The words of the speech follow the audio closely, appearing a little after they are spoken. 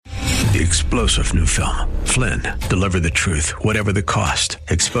The explosive new film, Flynn, deliver the truth, whatever the cost.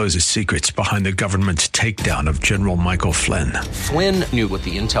 Exposes secrets behind the government's takedown of General Michael Flynn. Flynn knew what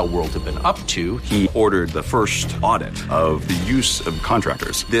the intel world had been up to. He ordered the first audit of the use of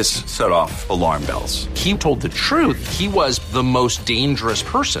contractors. This set off alarm bells. He told the truth. He was the most dangerous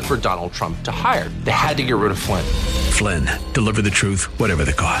person for Donald Trump to hire. They had to get rid of Flynn. Flynn, deliver the truth, whatever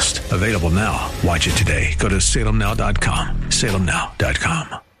the cost. Available now. Watch it today. Go to salemnow.com.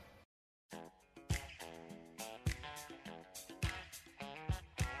 salemnow.com.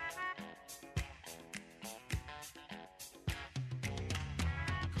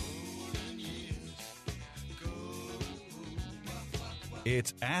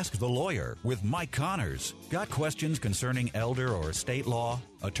 It's Ask the Lawyer with Mike Connors. Got questions concerning elder or estate law?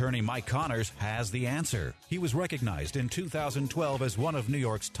 Attorney Mike Connors has the answer. He was recognized in 2012 as one of New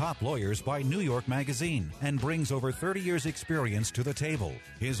York's top lawyers by New York Magazine and brings over 30 years' experience to the table.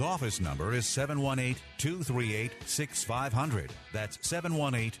 His office number is 718-238-6500. That's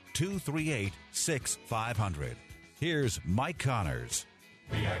 718-238-6500. Here's Mike Connors.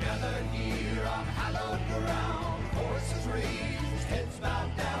 We are gathered here on hallowed ground, horses raised, heads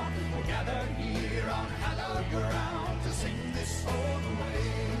bowed down. We're gathered here on hallowed ground to sing this old way.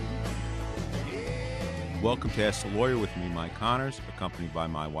 Yeah. Welcome to Ask the Lawyer with me, Mike Connors, accompanied by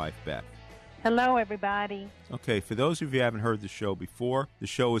my wife, Beth. Hello, everybody. Okay, for those of you who haven't heard the show before, the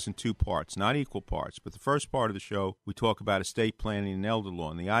show is in two parts, not equal parts. But the first part of the show, we talk about estate planning and elder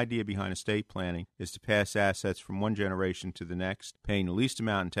law. And the idea behind estate planning is to pass assets from one generation to the next, paying the least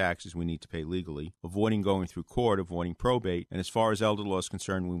amount in taxes we need to pay legally, avoiding going through court, avoiding probate. And as far as elder law is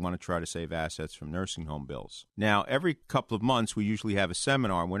concerned, we want to try to save assets from nursing home bills. Now, every couple of months, we usually have a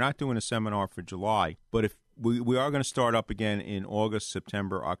seminar. We're not doing a seminar for July, but if we are going to start up again in August,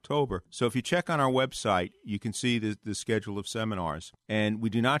 September, October. So if you check on our website, you can see the schedule of seminars. And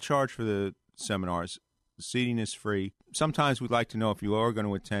we do not charge for the seminars. The seating is free. Sometimes we'd like to know if you are going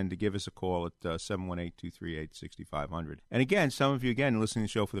to attend to give us a call at 718-238-6500. And again, some of you, listening to the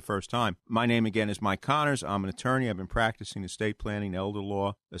show for the first time, my name again is Mike Connors. I'm an attorney. I've been practicing estate planning, elder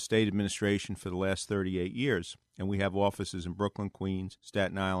law, estate administration for the last 38 years. And we have offices in Brooklyn, Queens,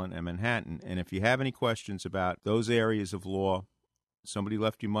 Staten Island, and Manhattan. And if you have any questions about those areas of law, somebody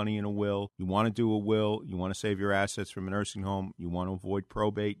left you money in a will, you want to do a will, you want to save your assets from a nursing home, you want to avoid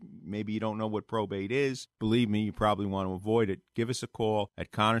probate, maybe you don't know what probate is, believe me, you probably want to avoid it, give us a call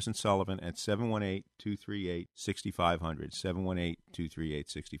at Connors & Sullivan at 718-238-6500,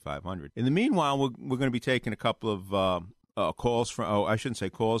 718-238-6500. In the meanwhile, we're going to be taking a couple of calls from,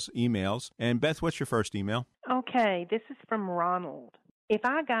 calls, emails. And Beth, what's your first email? Okay, this is from Ronald. If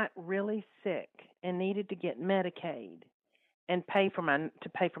I got really sick and needed to get Medicaid and pay for my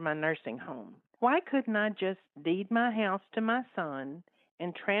nursing home, why couldn't I just deed my house to my son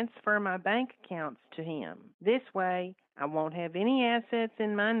and transfer my bank accounts to him? This way, I won't have any assets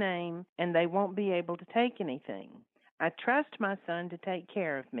in my name and they won't be able to take anything. I trust my son to take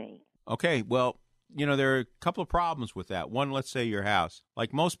care of me. Okay, well, there are a couple of problems with that. One, let's say your house.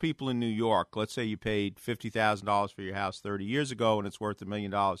 Like most people in New York, let's say you paid $50,000 for your house 30 years ago and it's worth $1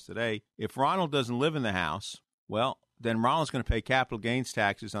 million today. If Ronald doesn't live in the house, well, then Ronald's going to pay capital gains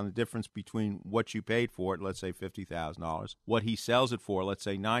taxes on the difference between what you paid for it, let's say $50,000. What he sells it for, let's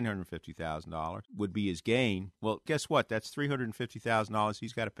say $950,000, would be his gain. Well, guess what? That's $350,000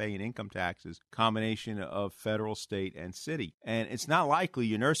 he's got to pay in income taxes, combination of federal, state, and city. And it's not likely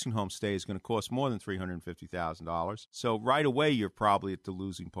your nursing home stay is going to cost more than $350,000. So right away, you're probably at the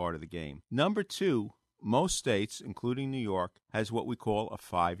losing part of the game. Number two, most states, including New York, has what we call a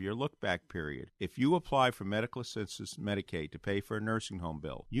 5-year look-back period. If you apply for medical assistance Medicaid to pay for a nursing home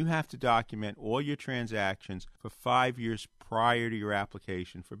bill, you have to document all your transactions for 5 years prior to your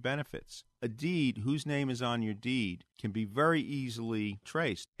application for benefits. A deed whose name is on your deed can be very easily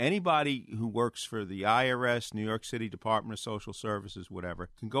traced. Anybody who works for the IRS, New York City Department of Social Services, whatever,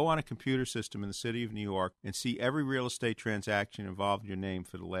 can go on a computer system in the city of New York and see every real estate transaction involving your name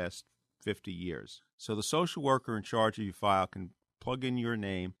for the last 50 years. So the social worker in charge of your file can plug in your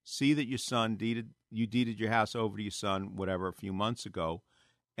name, see that your son deeded your house over to your son, whatever, a few months ago,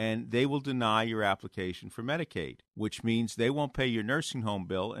 and they will deny your application for Medicaid, which means they won't pay your nursing home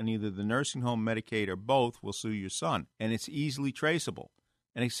bill, and either the nursing home, Medicaid, or both will sue your son. And it's easily traceable.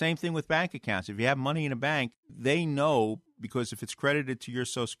 And the same thing with bank accounts. If you have money in a bank, they know, because if it's credited to your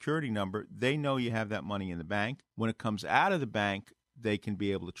Social Security number, they know you have that money in the bank. When it comes out of the bank, they can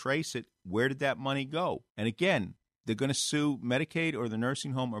be able to trace it. Where did that money go? And again, they're going to sue Medicaid or the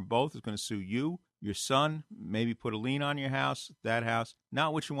nursing home or both is going to sue you your son, maybe put a lien on your house, that house.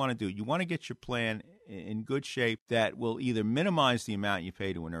 Not what you want to do. You want to get your plan in good shape that will either minimize the amount you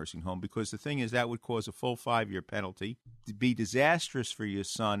pay to a nursing home, because the thing is that would cause a full 5-year penalty, to be disastrous for your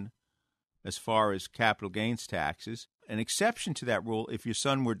son as far as capital gains taxes. An exception to that rule, if your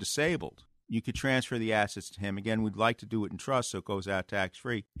son were disabled, you could transfer the assets to him. Again, we'd like to do it in trust so it goes out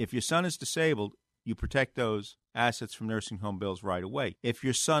tax-free. If your son is disabled, you protect those assets from nursing home bills right away. If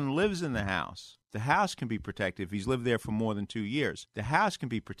your son lives in the house can be protected. If he's lived there for more than 2 years, the house can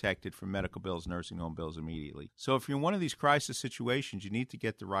be protected from medical bills, nursing home bills immediately. So if you're in one of these crisis situations, you need to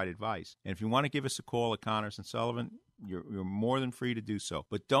get the right advice. And if you want to give us a call at Connors & Sullivan, you're more than free to do so.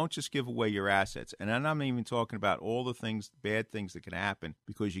 But don't just give away your assets. And I'm not even talking about all the things, bad things that can happen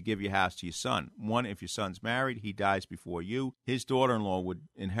because you give your house to your son. One, if your son's married, he dies before you. His daughter-in-law would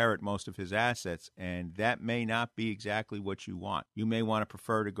inherit most of his assets, and that may not be exactly what you want. You may want to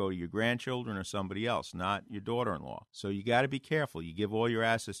prefer to go to your grandchildren or somebody else, not your daughter-in-law. So you got to be careful. You give all your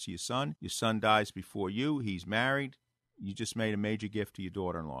assets to your son dies before you, he's married. You just made a major gift to your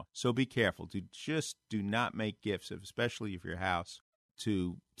daughter-in-law. So be careful. Do not make gifts, especially if your house,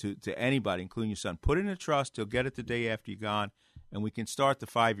 to anybody, including your son. Put it in a trust. He'll get it the day after you're gone, and we can start the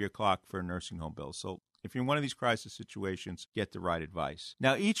 5-year clock for nursing home bills. So if you're in one of these crisis situations, get the right advice.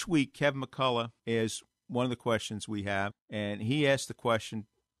 Now, each week, Kevin McCullough is one of the questions we have, and he asked the question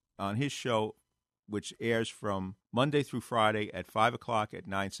on his show, which airs from Monday through Friday at 5 o'clock at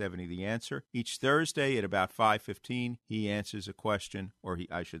 970 The Answer. Each Thursday at about 5:15, he answers a question, or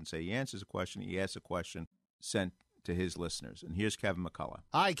I shouldn't say he answers a question, he asks a question sent to his listeners. And here's Kevin McCullough.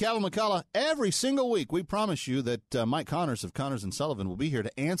 Hi, Kevin McCullough. Every single week, we promise you that Mike Connors of Connors & Sullivan will be here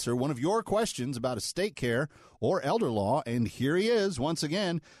to answer one of your questions about estate care or elder law, and here he is once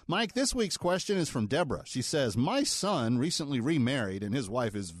again. Mike, this week's question is from Deborah. She says, my son recently remarried, and his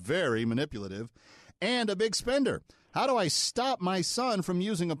wife is very manipulative and a big spender. How do I stop my son from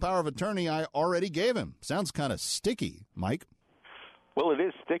using a power of attorney I already gave him? Sounds kind of sticky, Mike. Well, it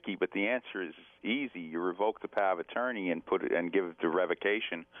is sticky, but the answer is easy. You revoke the power of attorney and give the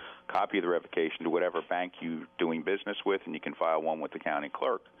revocation, copy of the revocation to whatever bank you're doing business with, and you can file one with the county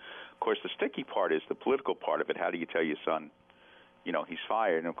clerk. Of course, the sticky part is the political part of it. How do you tell your son, he's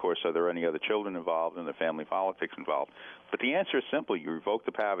fired? And, of course, are there any other children involved and the family politics involved? But the answer is simple. You revoke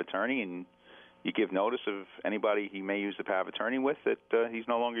the power of attorney and you give notice of anybody he may use the power of attorney with that he's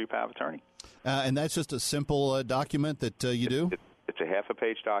no longer your power of attorney. And that's just a simple document that you do? It's a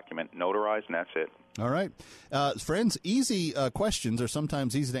half-a-page document, notarized, and that's it. All right. Friends, easy questions are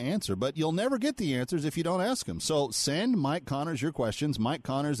sometimes easy to answer, but you'll never get the answers if you don't ask them. So send Mike Connors your questions,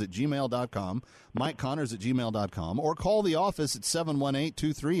 MikeConnors@gmail.com, MikeConnors@gmail.com, or call the office at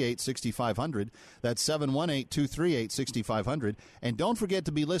 718-238-6500. That's 718-238-6500. And don't forget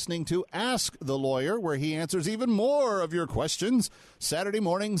to be listening to Ask the Lawyer, where he answers even more of your questions. Saturday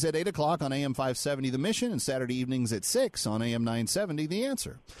mornings at 8 o'clock on AM 570 The Mission, and Saturday evenings at 6 on AM 970 The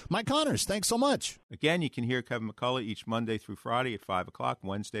Answer. Mike Connors, thanks so much. Again, you can hear Kevin McCullough each Monday through Friday at 5 o'clock.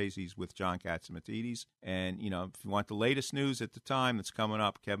 Wednesdays, he's with John Catsimatidis. And, if you want the latest news at the time that's coming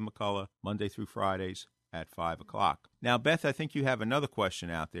up, Kevin McCullough, Monday through Fridays at 5 o'clock. Now, Beth, I think you have another question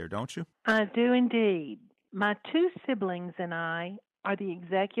out there, don't you? I do indeed. My 2 siblings and I are the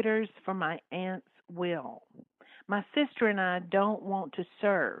executors for my aunt's will. My sister and I don't want to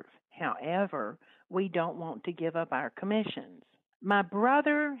serve. However, we don't want to give up our commissions. My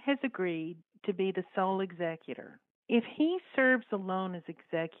brother has agreed to be the sole executor. If he serves alone as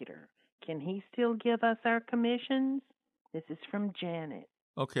executor, can he still give us our commissions? This is from Janet.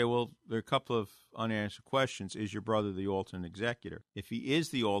 Okay, well, there are a couple of unanswered questions. Is your brother the alternate executor? If he is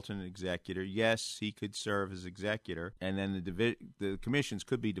the alternate executor, yes, he could serve as executor, and then the commissions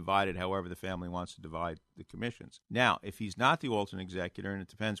could be divided however the family wants to divide the commissions. Now, if he's not the alternate executor, and it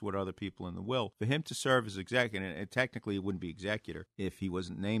depends what other people in the will, for him to serve as executor, and technically it wouldn't be executor if he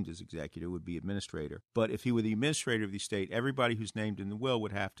wasn't named as executor, it would be administrator. But if he were the administrator of the estate, everybody who's named in the will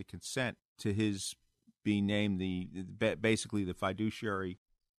would have to consent to his being named basically the fiduciary,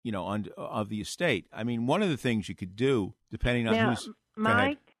 of the estate. I mean, one of the things you could do, depending on who's...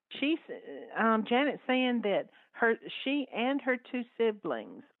 Mike, Janet's saying that she and her 2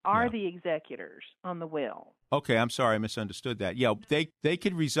 siblings are the executors on the will. Okay, I'm sorry, I misunderstood that. Yeah, they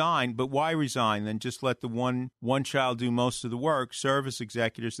could resign, but why resign? Then just let the one child do most of the work, serve as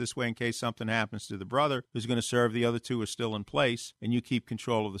executors this way in case something happens to the brother who's going to serve, the other 2 are still in place, and you keep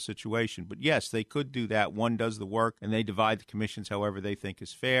control of the situation. But yes, they could do that. One does the work, and they divide the commissions however they think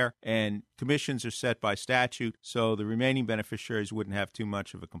is fair. And commissions are set by statute, so the remaining beneficiaries wouldn't have too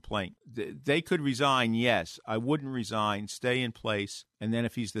much of a complaint. They could resign, yes. I wouldn't resign, stay in place, and then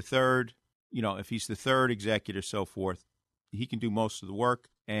if he's the third if he's the third executor, so forth, he can do most of the work,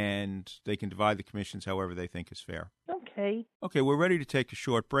 and they can divide the commissions however they think is fair. Okay. Okay, we're ready to take a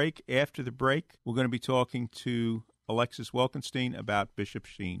short break. After the break, we're going to be talking to Alexis Welkenstein about Bishop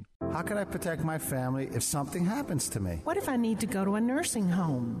Sheen. How can I protect my family if something happens to me? What if I need to go to a nursing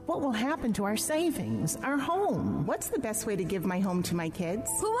home? What will happen to our savings, our home? What's the best way to give my home to my kids?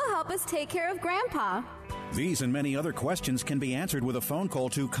 Who will help us take care of Grandpa? These and many other questions can be answered with a phone call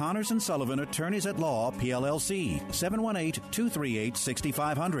to Connors & Sullivan, Attorneys at Law, PLLC,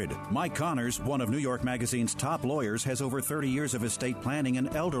 718-238-6500. Mike Connors, one of New York Magazine's top lawyers, has over 30 years of estate planning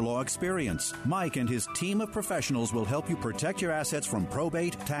and elder law experience. Mike and his team of professionals will help you protect your assets from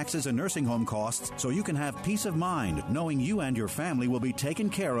probate, taxes, and nursing home costs so you can have peace of mind knowing you and your family will be taken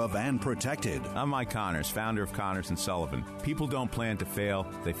care of and protected. I'm Mike Connors, founder of Connors & Sullivan. People don't plan to fail,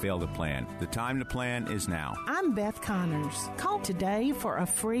 they fail to plan. The time to plan is now. I'm Beth Connors. Call today for a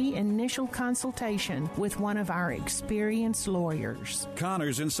free initial consultation with one of our experienced lawyers.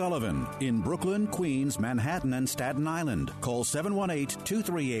 Connors & Sullivan in Brooklyn, Queens, Manhattan, and Staten Island. Call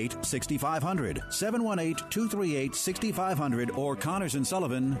 718-238-6500, 718-238-6500, or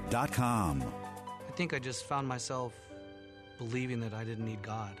ConnorsandSullivan.com. I think I just found myself believing that I didn't need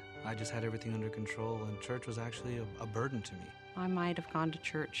God. I just had everything under control, and church was actually a burden to me. I might have gone to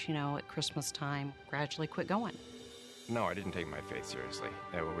church, at Christmas time, gradually quit going. No, I didn't take my faith seriously,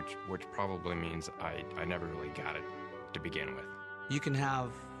 which probably means I never really got it to begin with. You can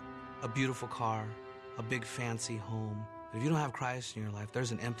have a beautiful car, a big fancy home, but if you don't have Christ in your life,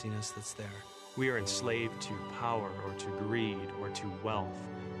 there's an emptiness that's there. We are enslaved to power or to greed or to wealth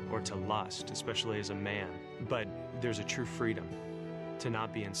or to lust, especially as a man. But there's a true freedom to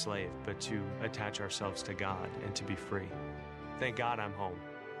not be enslaved, but to attach ourselves to God and to be free. Thank God I'm home.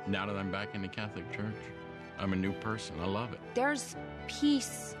 Now that I'm back in the Catholic Church, I'm a new person. I love it. There's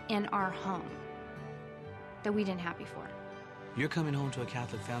peace in our home that we didn't have before. You're coming home to a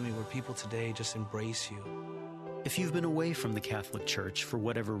Catholic family where people today just embrace you. If you've been away from the Catholic Church for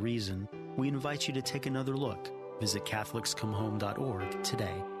whatever reason, we invite you to take another look. Visit CatholicsComeHome.org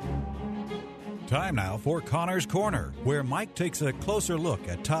today. Time now for Connor's Corner, where Mike takes a closer look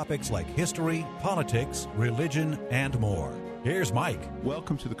at topics like history, politics, religion, and more. Here's Mike.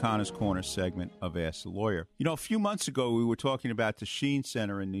 Welcome to the Connors Corner segment of Ask the Lawyer. A few months ago, we were talking about the Sheen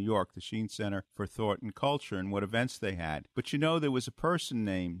Center in New York, the Sheen Center for Thought and Culture, and what events they had. But there was a person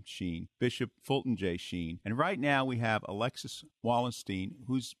named Sheen, Bishop Fulton J. Sheen. And right now we have Alexis Wallenstein,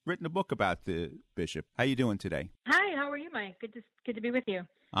 who's written a book about the bishop. How you doing today? Hi, how are you, Mike? Good to be with you.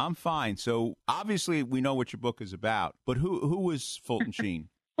 I'm fine. So obviously we know what your book is about, but who was Fulton Sheen?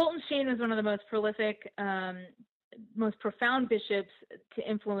 Fulton Sheen was one of the most prolific, most profound bishops to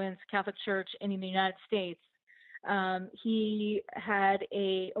influence Catholic Church in the United States. He had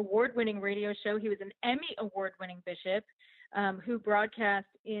a award-winning radio show. He was an Emmy award-winning bishop who broadcast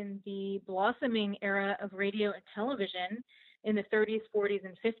in the blossoming era of radio and television in the 30s, 40s,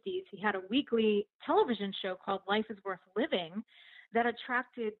 and 50s. He had a weekly television show called Life is Worth Living that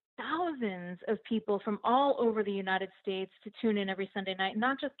attracted thousands of people from all over the United States to tune in every Sunday night,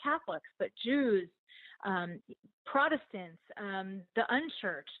 not just Catholics, but Jews, Protestants, the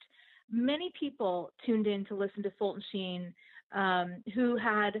unchurched. Many people tuned in to listen to Fulton Sheen, who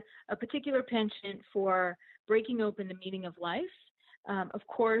had a particular penchant for breaking open the meaning of life, of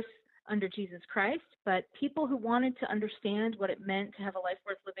course, under Jesus Christ, but people who wanted to understand what it meant to have a life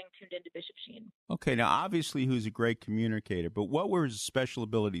worth living tuned into Bishop Sheen. Okay, now obviously he was a great communicator, but what were his special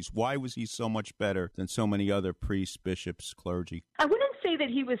abilities? Why was he so much better than so many other priests, bishops, clergy? I wouldn't say that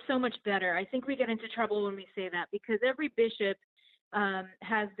he was so much better. I think we get into trouble when we say that because every bishop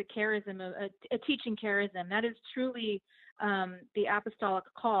has the charism, a teaching charism. That is truly the apostolic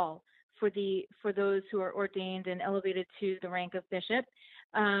call for those who are ordained and elevated to the rank of bishop.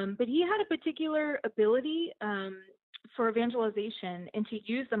 But he had a particular ability for evangelization and to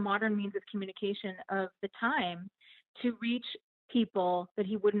use the modern means of communication of the time to reach people that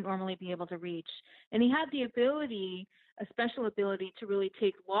he wouldn't normally be able to reach. And he had the ability, a special ability, to really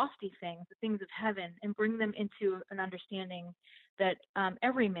take lofty things, the things of heaven, and bring them into an understanding that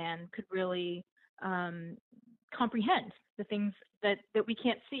every man could really comprehend, the things that we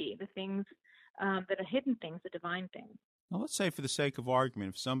can't see, the things that are hidden things, the divine things. Now, let's say, for the sake of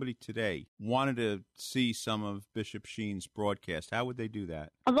argument, if somebody today wanted to see some of Bishop Sheen's broadcast, how would they do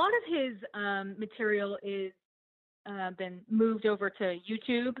that? A lot of his material is been moved over to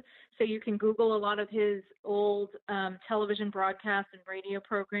YouTube, so you can Google a lot of his old television broadcasts and radio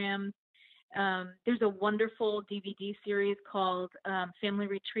programs. There's a wonderful DVD series called Family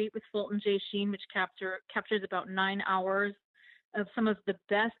Retreat with Fulton J. Sheen, which captures about 9 hours of some of the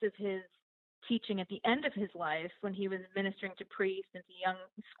best of his teaching at the end of his life when he was ministering to priests and to young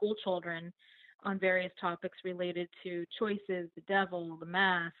school children on various topics related to choices, the devil, the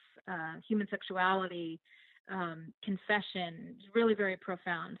mass, human sexuality, confession. It's really very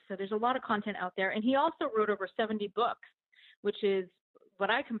profound. So there's a lot of content out there. And he also wrote over 70 books, which is what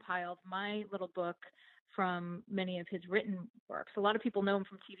I compiled, my little book, from many of his written works. A lot of people know him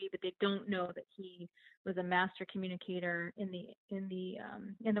from TV, but they don't know that he was a master communicator in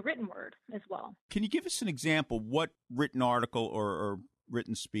the written word as well. Can you give us an example? What written article or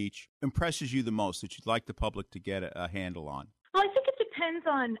written speech impresses you the most that you'd like the public to get a handle on? Well, I think it depends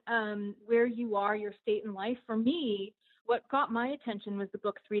on where you are, your state in life. For me, what got my attention was the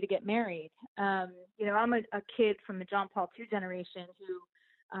book 3 to Get Married. I'm a kid from the John Paul II generation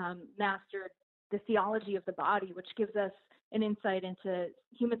who mastered the theology of the body, which gives us an insight into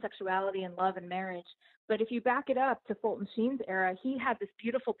human sexuality and love and marriage. But if you back it up to Fulton Sheen's era, he had this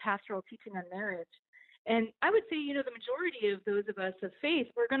beautiful pastoral teaching on marriage. And I would say, the majority of those of us of faith,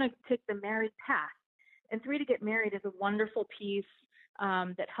 we're going to take the married path. And 3 to Get Married is a wonderful piece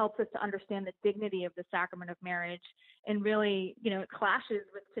that helps us to understand the dignity of the sacrament of marriage. And really, it clashes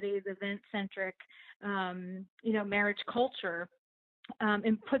with today's event-centric, marriage culture.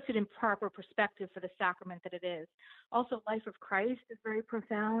 And puts it in proper perspective for the sacrament that it is. Also, Life of Christ is very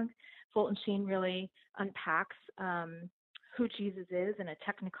profound. Fulton Sheen really unpacks who Jesus is in a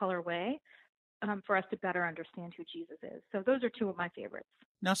technicolor way for us to better understand who Jesus is. So those are two of my favorites.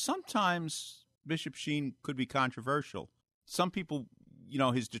 Now, sometimes Bishop Sheen could be controversial. Some people,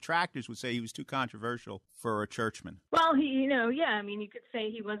 his detractors would say he was too controversial for a churchman. Well, you could say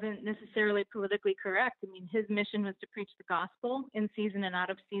he wasn't necessarily politically correct. His mission was to preach the gospel in season and out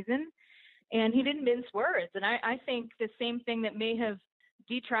of season, and he didn't mince words. And I think the same thing that may have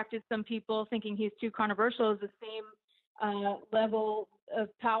detracted some people thinking he's too controversial is the same level of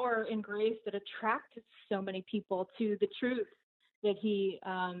power and grace that attracted so many people to the truth that he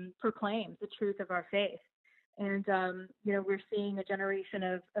proclaims, the truth of our faith. And, we're seeing a generation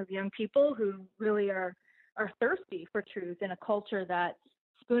of young people who really are thirsty for truth in a culture that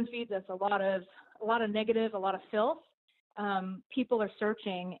spoon feeds us a lot of negative, a lot of filth. People are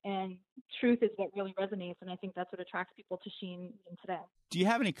searching, and truth is what really resonates. And I think that's what attracts people to Sheen today. Do you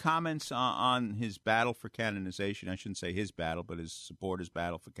have any comments on his battle for canonization? I shouldn't say his battle, but his supporters'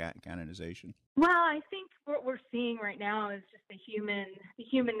 battle for canonization. Well, I think what we're seeing right now is just the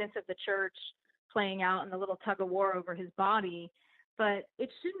humanness of the church playing out in the little tug of war over his body, but it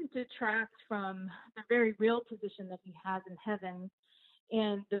shouldn't detract from the very real position that he has in heaven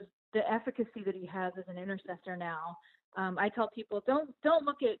and the efficacy that he has as an intercessor now. I tell people, don't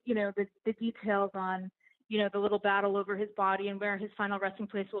look at, the details on, the little battle over his body and where his final resting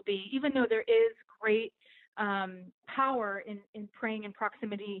place will be, even though there is great power in praying in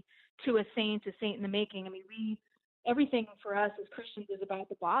proximity to a saint in the making. Everything for us as Christians is about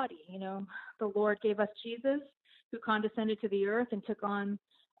the body. The Lord gave us Jesus, who condescended to the earth and took on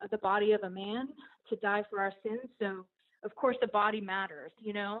the body of a man to die for our sins. So, of course, the body matters,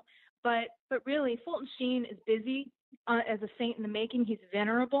 But really, Fulton Sheen is busy as a saint in the making. He's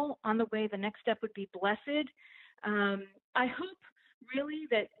venerable. On the way, the next step would be blessed. I hope really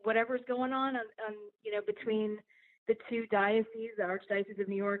that whatever's going on between the two dioceses, the Archdiocese of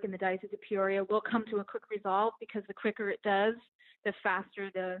New York and the Diocese of Peoria, will come to a quick resolve, because the quicker it does, the faster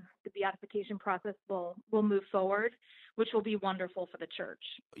the beatification process will move forward, which will be wonderful for the church.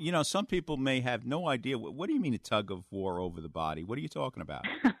 Some people may have no idea. What do you mean a tug of war over the body? What are you talking about?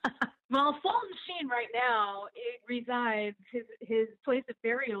 Well, Fulton Sheen right now, it resides, his place of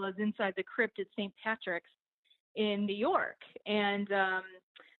burial is inside the crypt at St. Patrick's in New York. And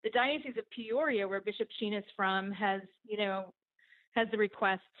the Diocese of Peoria, where Bishop Sheen is from, has the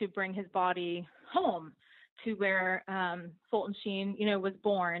request to bring his body home to where Fulton Sheen, was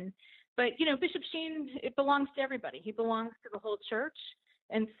born. But, Bishop Sheen, it belongs to everybody. He belongs to the whole church.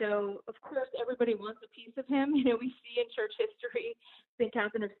 And so, of course, everybody wants a piece of him. We see in church history, St.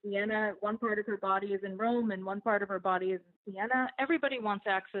 Catherine of Siena, one part of her body is in Rome and one part of her body is in Siena. Everybody wants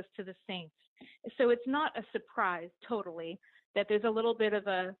access to the saints. So it's not a surprise totally that there's a little bit of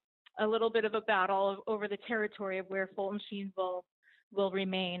a battle over the territory of where Fulton Sheen will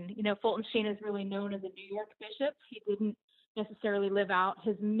remain. Fulton Sheen is really known as a New York bishop. He didn't necessarily live out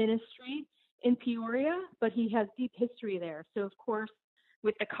his ministry in Peoria, but he has deep history there. So, of course,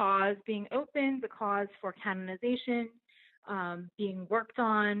 with the cause being open, the cause for canonization being worked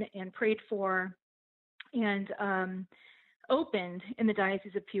on and prayed for and opened in the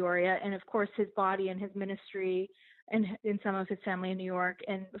Diocese of Peoria, and of course his body and his ministry and in some of his family in New York,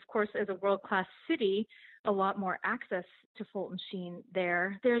 and of course as a world-class city, a lot more access to Fulton Sheen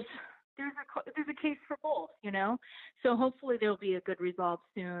there. There's there's a case for both, you know. So hopefully there'll be a good resolve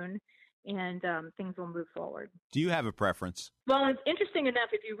soon, and things will move forward. Do you have a preference? Well, it's interesting enough.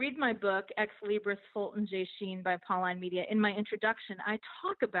 If you read my book, Ex Libris, Fulton J. Sheen by Pauline Media, in my introduction, I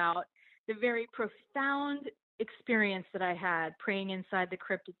talk about the very profound experience that I had praying inside the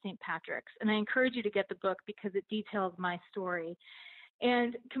crypt at St. Patrick's. And I encourage you to get the book because it details my story.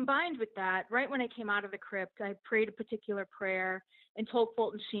 And combined with that, right when I came out of the crypt, I prayed a particular prayer and told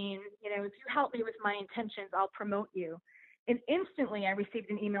Fulton Sheen, you know, if you help me with my intentions, I'll promote you. And instantly I received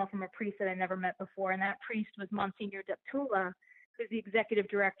an email from a priest that I never met before, and that priest was Monsignor Deptula, who's the executive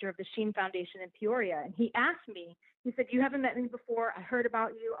director of the Sheen Foundation in Peoria. And he asked me, he said, you haven't met me before. I heard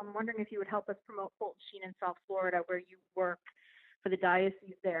about you. I'm wondering if you would help us promote Fulton Sheen in South Florida, where you work for the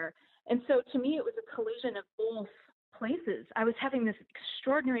diocese there. And so to me, it was a collision of both places. I was having this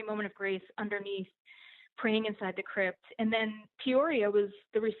extraordinary moment of grace underneath, praying inside the crypt. And then Peoria was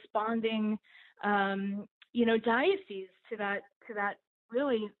the responding, diocese to that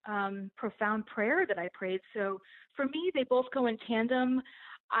really profound prayer that I prayed. So for me, they both go in tandem.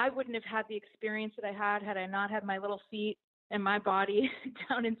 I wouldn't have had the experience that I had I not had my little feet and my body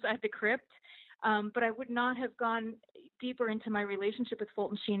down inside the crypt. But I would not have gone deeper into my relationship with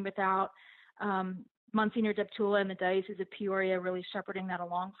Fulton Sheen without Monsignor Deptula and the Diocese of Peoria really shepherding that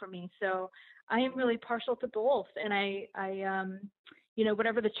along for me. So I am really partial to both. And I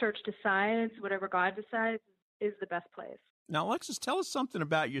whatever the church decides, whatever God decides, is the best place. Now, Alexis, tell us something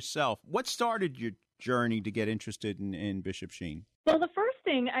about yourself. What started your journey to get interested in Bishop Sheen? Well, the first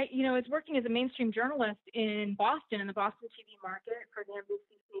thing, I was working as a mainstream journalist in Boston, in the Boston TV market for the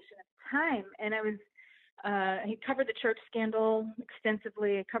NBC station at the time. And I covered the church scandal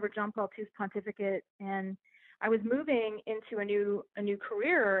extensively. I covered John Paul II's pontificate. And I was moving into a new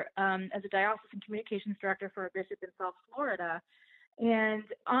career as a diocesan communications director for a bishop in South Florida. And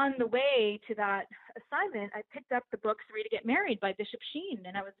on the way to that assignment, I picked up the book 3 to Get Married by Bishop Sheen.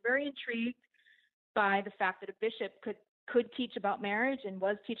 And I was very intrigued by the fact that a bishop could teach about marriage and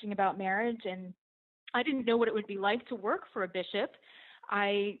was teaching about marriage. And I didn't know what it would be like to work for a bishop.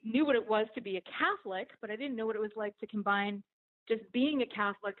 I knew what it was to be a Catholic, but I didn't know what it was like to combine just being a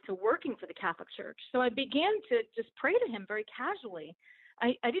Catholic to working for the Catholic Church. So I began to just pray to him very casually.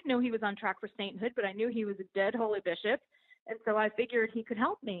 I didn't know he was on track for sainthood, but I knew he was a dead holy bishop. And so I figured he could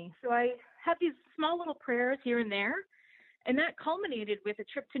help me. So I had these small little prayers here and there. And that culminated with a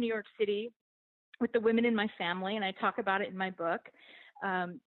trip to New York City with the women in my family. And I talk about it in my book.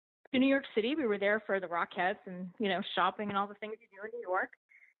 To New York City, we were there for the Rockettes and, shopping and all the things you do in New York.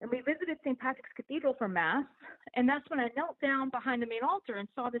 And we visited St. Patrick's Cathedral for Mass. And that's when I knelt down behind the main altar and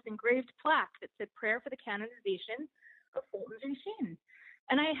saw this engraved plaque that said, Prayer for the Canonization of Fulton J. Sheen.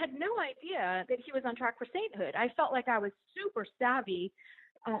 And I had no idea that he was on track for sainthood. I felt like I was super savvy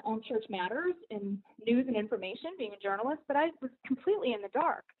on church matters and news and information, being a journalist, but I was completely in the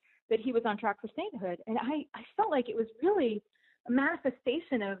dark that he was on track for sainthood. And I felt like it was really a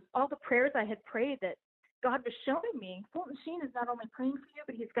manifestation of all the prayers I had prayed that God was showing me. Fulton Sheen is not only praying for you,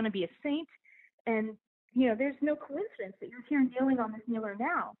 but he's going to be a saint. And, there's no coincidence that you're here kneeling on this kneeler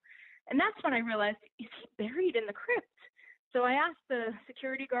now. And that's when I realized, is he buried in the crypt? So I asked the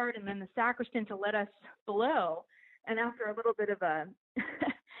security guard and then the sacristan to let us below. And after a little bit of a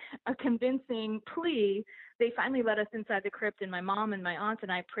convincing plea, they finally let us inside the crypt. And my mom and my aunt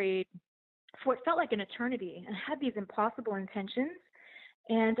and I prayed for what felt like an eternity and had these impossible intentions.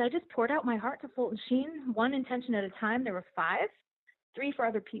 And I just poured out my heart to Fulton Sheen, one intention at a time. There were 5, 3 for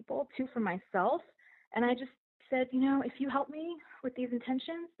other people, 2 for myself. And I just said, if you help me with these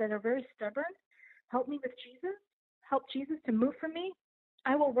intentions that are very stubborn, help me with Jesus. Help Jesus to move for me,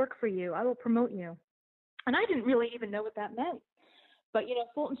 I will work for you. I will promote you. And I didn't really even know what that meant. But,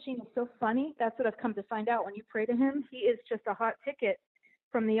 Fulton Sheen is so funny. That's what I've come to find out. When you pray to him, he is just a hot ticket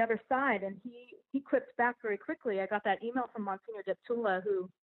from the other side. And he quips back very quickly. I got that email from Monsignor Deptula, who,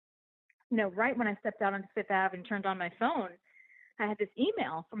 right when I stepped out onto Fifth Ave and turned on my phone, I had this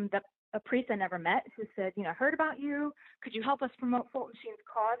email from a priest I never met who said, I heard about you. Could you help us promote Fulton Sheen's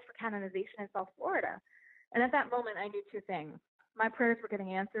cause for canonization in South Florida? And at that moment, I knew 2 things. My prayers were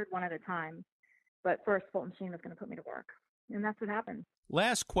getting answered one at a time. But first, Fulton Sheen was going to put me to work. And that's what happened.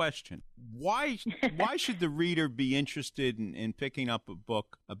 Last question. Why should the reader be interested in picking up a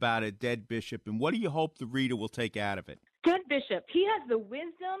book about a dead bishop? And what do you hope the reader will take out of it? Dead bishop. He has the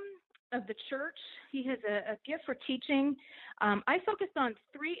wisdom of the church. He has a gift for teaching. I focused on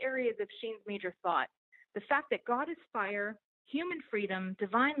 3 areas of Sheen's major thought. The fact that God is fire, human freedom,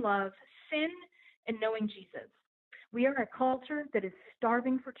 divine love, sin, and knowing Jesus. We are a culture that is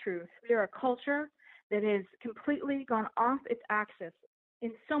starving for truth. We are a culture that has completely gone off its axis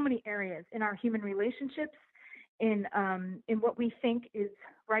in so many areas, in our human relationships, in what we think is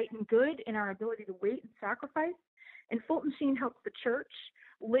right and good, in our ability to wait and sacrifice. And Fulton Sheen helps the church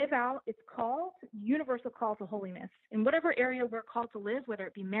live out its call, universal call to holiness. In whatever area we're called to live, whether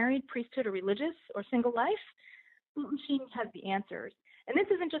it be married, priesthood, or religious, or single life, Fulton Sheen has the answers. And this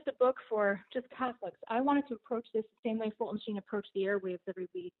isn't just a book for just Catholics. I wanted to approach this the same way Fulton Sheen approached the airwaves every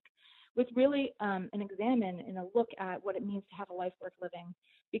week, with really an examine and a look at what it means to have a life worth living.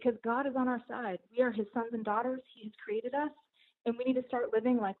 Because God is on our side. We are his sons and daughters. He has created us, and we need to start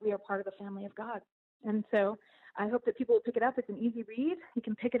living like we are part of the family of God. And so I hope that people will pick it up. It's an easy read. You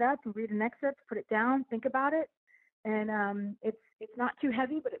can pick it up and read an excerpt, put it down, think about it. And it's not too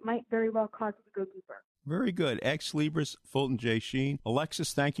heavy, but it might very well cause you to go deeper. Very good. Ex Libris, Fulton J. Sheen.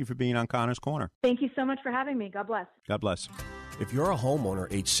 Alexis, thank you for being on Connor's Corner. Thank you so much for having me. God bless. God bless. If you're a homeowner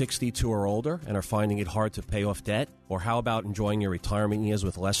age 62 or older and are finding it hard to pay off debt, or how about enjoying your retirement years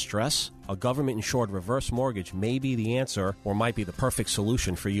with less stress? A government-insured reverse mortgage may be the answer or might be the perfect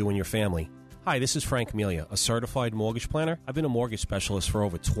solution for you and your family. Hi, this is Frank Melia, a certified mortgage planner. I've been a mortgage specialist for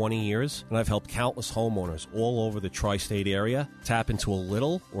over 20 years, and I've helped countless homeowners all over the tri-state area tap into a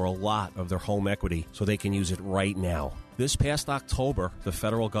little or a lot of their home equity so they can use it right now. This past October, the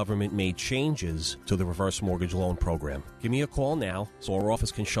federal government made changes to the reverse mortgage loan program. Give me a call now so our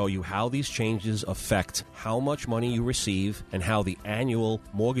office can show you how these changes affect how much money you receive and how the annual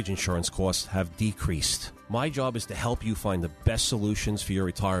mortgage insurance costs have decreased. My job is to help you find the best solutions for your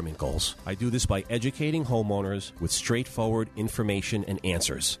retirement goals. I do this by educating homeowners with straightforward information and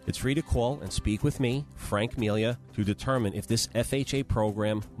answers. It's free to call and speak with me, Frank Melia, to determine if this FHA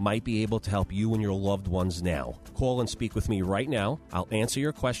program might be able to help you and your loved ones now. Call and speak with me right now. I'll answer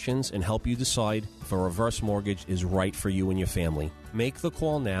your questions and help you decide if a reverse mortgage is right for you and your family. Make the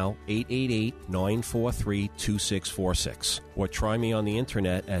call now, 888-943-2646, or try me on the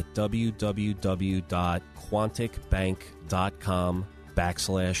internet at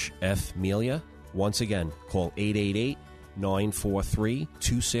www.quanticbank.com/fmelia. Once again, call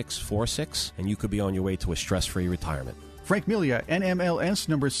 888-943-2646, and you could be on your way to a stress-free retirement. Frank Melia, NMLS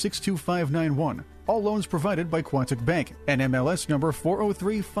number 62591. All loans provided by Quantic Bank. NMLS number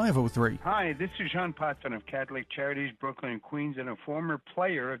 403503. Hi, this is Jean Patton of Catholic Charities, Brooklyn and Queens, and a former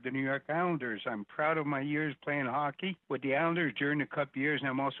player of the New York Islanders. I'm proud of my years playing hockey with the Islanders during the Cup years, and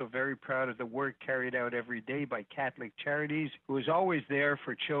I'm also very proud of the work carried out every day by Catholic Charities, who is always there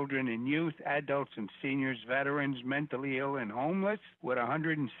for children and youth, adults and seniors, veterans, mentally ill and homeless, with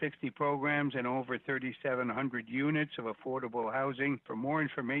 160 programs and over 3,700 units of affordable housing. For more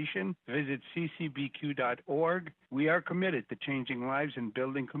information, visit ccbq.org. We are committed to changing lives and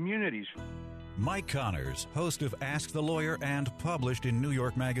building communities. Mike Connors, host of Ask the Lawyer and published in New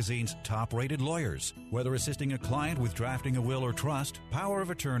York Magazine's Top-Rated Lawyers. Whether assisting a client with drafting a will or trust, power of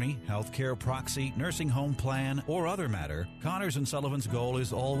attorney, healthcare proxy, nursing home plan, or other matter, Connors & Sullivan's goal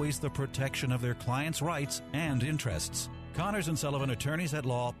is always the protection of their clients' rights and interests. Connors & Sullivan Attorneys at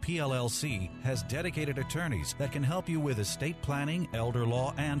Law, PLLC, has dedicated attorneys that can help you with estate planning, elder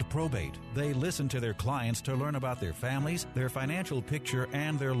law, and probate. They listen to their clients to learn about their families, their financial picture,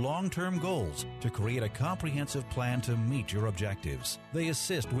 and their long-term goals to create a comprehensive plan to meet your objectives. They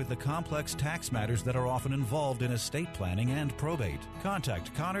assist with the complex tax matters that are often involved in estate planning and probate.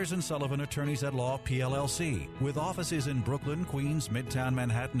 Contact Connors & Sullivan Attorneys at Law, PLLC, with offices in Brooklyn, Queens, Midtown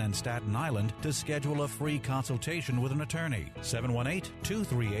Manhattan, and Staten Island to schedule a free consultation with an attorney.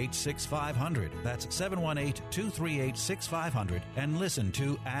 718-238-6500. That's 718-238-6500. And listen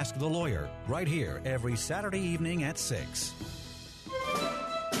to Ask the Lawyer right here every Saturday evening at 6.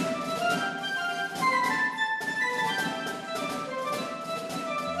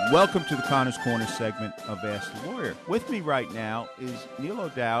 Welcome to the Connor's Corner segment of Ask the Lawyer. With me right now is Neil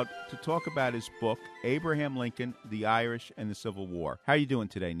O'Dowd to talk about his book, Abraham Lincoln, the Irish and the Civil War. How are you doing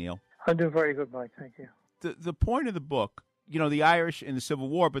today, Neil? I'm doing very good, Mike. Thank you. The point of the book, the Irish and the Civil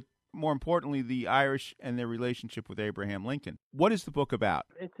War, but more importantly, the Irish and their relationship with Abraham Lincoln. What is the book about?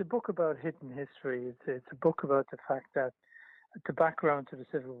 It's a book about hidden history. It's a book about the fact that the background to the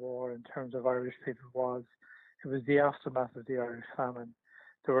Civil War in terms of Irish people was the aftermath of the Irish famine.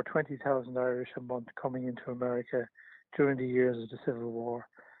 There were 20,000 Irish a month coming into America during the years of the Civil War.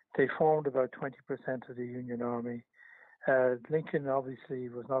 They formed about 20% of the Union Army. Lincoln obviously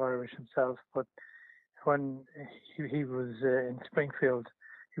was not Irish himself, but when he was in Springfield,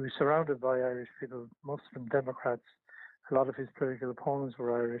 he was surrounded by Irish people, most of them Democrats. A lot of his political opponents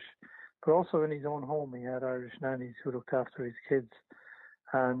were Irish. But also in his own home, he had Irish nannies who looked after his kids.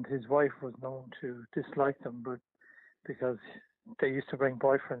 And his wife was known to dislike them, but because they used to bring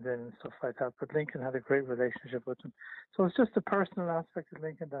boyfriends in and stuff like that. But Lincoln had a great relationship with them. So it's just a personal aspect of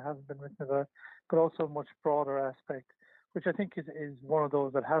Lincoln that hasn't been written about, but also a much broader aspect, which I think is one of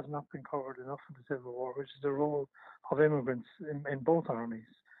those that has not been covered enough in the Civil War, which is the role of immigrants in both armies,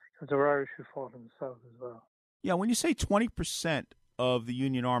 because there were Irish who fought in the South as well. Yeah, when you say 20% of the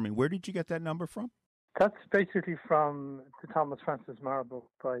Union Army, where did you get that number from? That's basically from the Thomas Francis Meagher book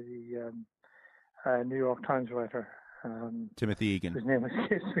by the New York Times writer. Timothy Egan. His name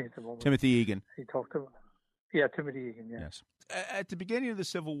escapes me at the moment. Timothy Egan. He talked about Timothy Egan, yeah. Yes. At the beginning of the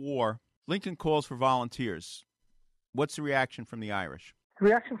Civil War, Lincoln calls for volunteers. What's the reaction from the Irish? The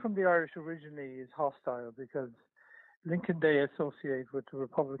reaction from the Irish originally is hostile because Lincoln they associate with the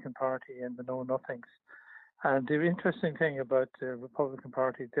Republican Party and the Know Nothings. And the interesting thing about the Republican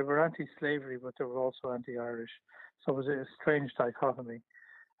Party, they were anti-slavery, but they were also anti-Irish. So it was a strange dichotomy.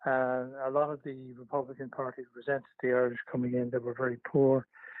 A lot of the Republican Party resented the Irish coming in. They were very poor.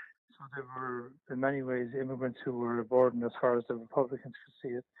 So they were, in many ways, immigrants who were a burden as far as the Republicans could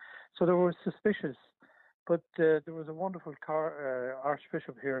see it. So they were suspicious. But there was a wonderful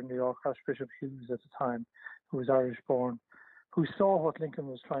Archbishop here in New York, Archbishop Hughes at the time, who was Irish-born, who saw what Lincoln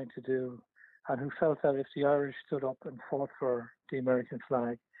was trying to do and who felt that if the Irish stood up and fought for the American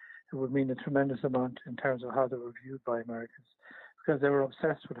flag, it would mean a tremendous amount in terms of how they were viewed by Americans, because they were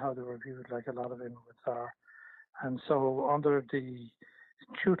obsessed with how they were viewed, like a lot of immigrants are. And so under the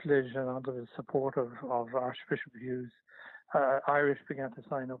tutelage and under the support of Archbishop Hughes, Irish began to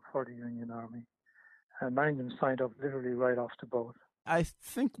sign up for the Union Army. And many of them signed up literally right off the boat. I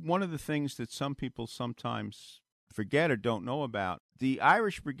think one of the things that some people sometimes forget or don't know about, the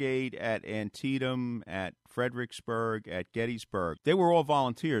Irish Brigade at Antietam, at Fredericksburg, at Gettysburg, they were all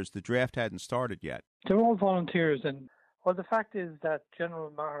volunteers. The draft hadn't started yet. They were all volunteers. And well, the fact is that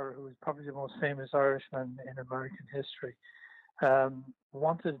General Meagher, who is probably the most famous Irishman in American history,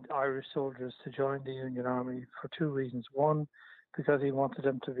 wanted Irish soldiers to join the Union Army for two reasons. One, because he wanted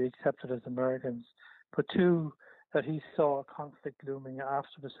them to be accepted as Americans, but two, that he saw a conflict looming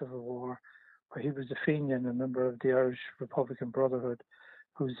after the Civil War, where he was a Fenian, a member of the Irish Republican Brotherhood,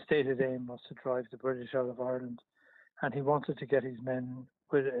 whose stated aim was to drive the British out of Ireland. And he wanted to get his men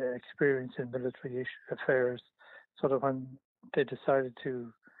with experience in military affairs, so that when they decided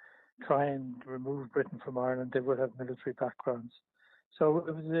to try and remove Britain from Ireland, they would have military backgrounds. So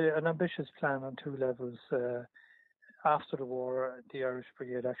it was an ambitious plan on two levels. After the war, the Irish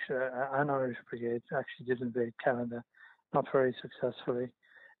Brigade actually did invade Canada, not very successfully,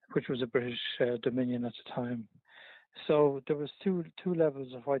 which was a British dominion at the time. So there was two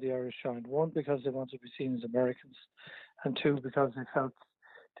levels of why the Irish joined. One, because they wanted to be seen as Americans, and two, because they felt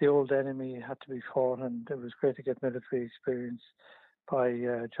the old enemy had to be fought, and it was great to get military experience by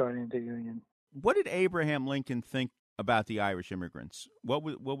joining the Union. What did Abraham Lincoln think about the Irish immigrants? What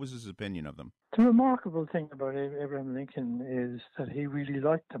was his opinion of them? The remarkable thing about Abraham Lincoln is that he really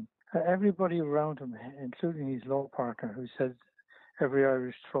liked them. Everybody around him, including his law partner, who said every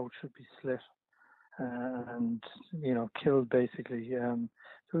Irish throat should be slit and killed, basically. There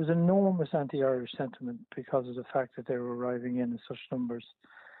was enormous anti-Irish sentiment because of the fact that they were arriving in such numbers.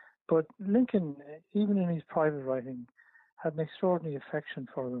 But Lincoln, even in his private writing, had an extraordinary affection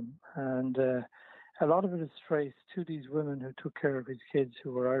for them, and a lot of it is traced to these women who took care of his kids,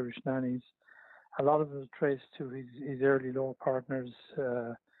 who were Irish nannies. A lot of it is traced to his early law partners,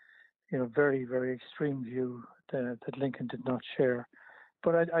 very, very extreme view that Lincoln did not share.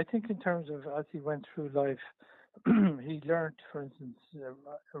 But I think in terms of, as he went through life, he learned, for instance,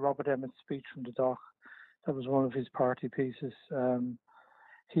 Robert Emmet's speech from the dock. That was one of his party pieces.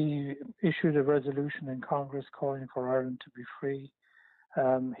 He issued a resolution in Congress calling for Ireland to be free.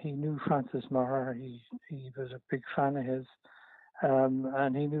 He knew Francis Meagher. He was a big fan of his.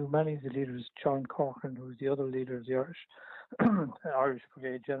 And he knew many of the leaders, John Corcoran, who was the other leader of the Irish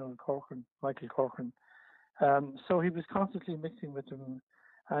Brigade, General Corcoran, Michael Corcoran. So he was constantly mixing with them,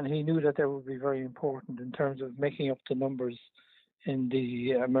 and he knew that they would be very important in terms of making up the numbers in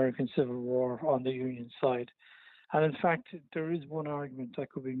the American Civil War on the Union side. And in fact, there is one argument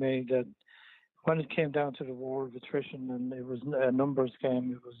that could be made that when it came down to the war of attrition and it was a numbers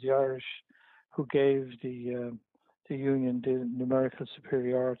game, it was the Irish who gave the Union the numerical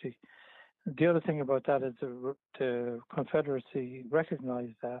superiority. The other thing about that is the Confederacy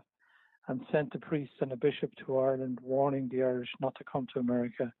recognized that and sent a priest and a bishop to Ireland warning the Irish not to come to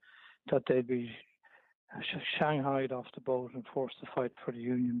America, that they'd be shanghaied off the boat and forced to fight for the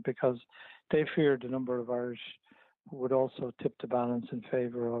Union, because they feared the number of Irish would also tip the balance in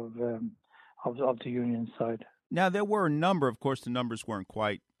favor of the Union side. Now, there were a number, of course, the numbers weren't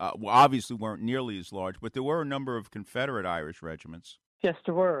quite, obviously weren't nearly as large, but there were a number of Confederate Irish regiments. Yes,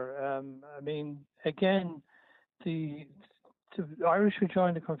 there were. Again, the Irish who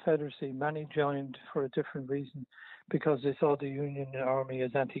joined the Confederacy, many joined for a different reason because they saw the Union Army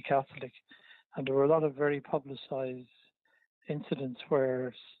as anti-Catholic. And there were a lot of very publicized incidents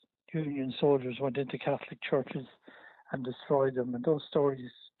where Union soldiers went into Catholic churches and destroyed them. And those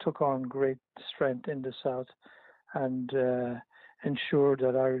stories took on great strength in the South and ensured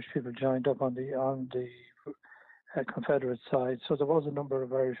that Irish people joined up on the Confederate side. So there was a number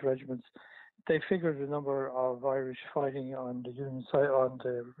of Irish regiments. They figured the number of Irish fighting on the Union side, on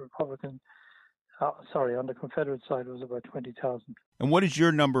the Confederate side was about 20,000. And what is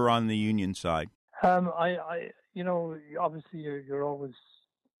your number on the Union side? Obviously you're always,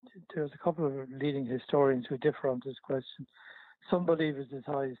 there's a couple of leading historians who differ on this question. Some believe it's as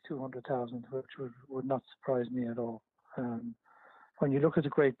high as 200,000, which would not surprise me at all. When you look at the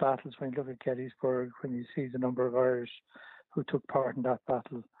great battles, when you look at Gettysburg, when you see the number of Irish who took part in that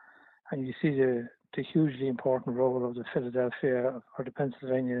battle, and you see the hugely important role of the Philadelphia or the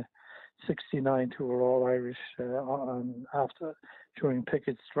Pennsylvania 69, who were all Irish during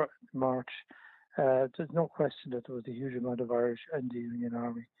Pickett's march, there's no question that there was a huge amount of Irish in the Union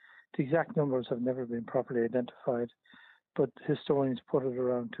Army. The exact numbers have never been properly identified, but historians put it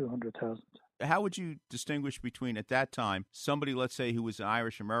around 200,000. How would you distinguish between, at that time, somebody, let's say, who was an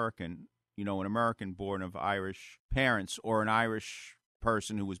Irish American, an American born of Irish parents, or an Irish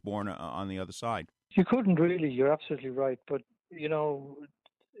person who was born on the other side? You couldn't really, you're absolutely right, but,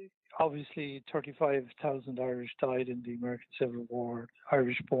 obviously 35,000 Irish died in the American Civil War,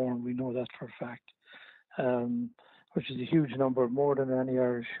 Irish born, we know that for a fact, which is a huge number, more than any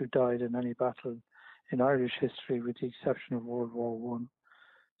Irish who died in any battle in Irish history, with the exception of World War I.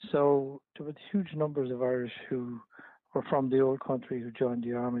 So there were huge numbers of Irish who were from the old country who joined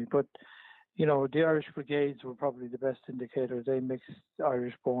the army. But, the Irish Brigades were probably the best indicator. They mixed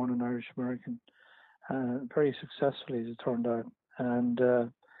Irish born and Irish American very successfully, as it turned out. And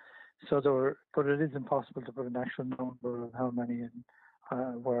but it is impossible to put an actual number of how many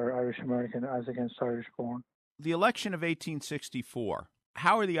were Irish American as against Irish born. The election of 1864.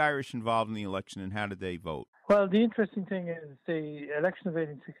 How are the Irish involved in the election, and how did they vote? Well, the interesting thing is the election of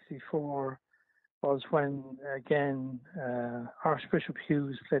 1864 was when, again, Archbishop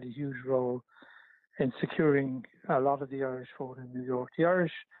Hughes played a huge role in securing a lot of the Irish vote in New York. The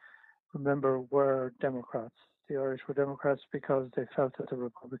Irish, remember, were Democrats. The Irish were Democrats because they felt that the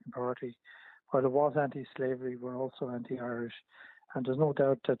Republican Party, while it was anti-slavery, were also anti-Irish. And there's no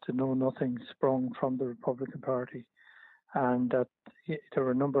doubt that the Know Nothing sprung from the Republican Party, and that there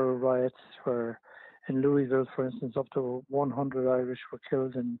were a number of riots where, in Louisville, for instance, up to 100 Irish were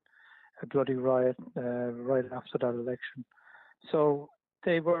killed in a bloody riot right after that election. So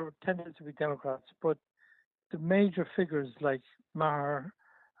they tended to be Democrats, but the major figures like Maher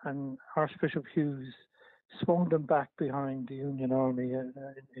and Archbishop Hughes swung them back behind the Union Army in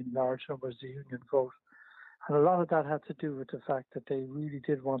large numbers, the Union vote. And a lot of that had to do with the fact that they really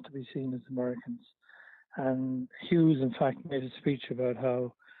did want to be seen as Americans. And Hughes, in fact, made a speech about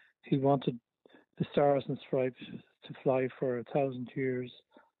how he wanted the Stars and Stripes to fly for 1,000 years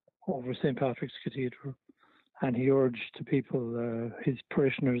over St. Patrick's Cathedral. And he urged the people, his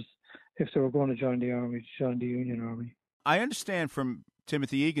parishioners, if they were going to join the army, to join the Union Army. I understand from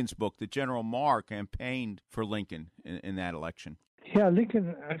Timothy Egan's book that General Marr campaigned for Lincoln in that election. Yeah,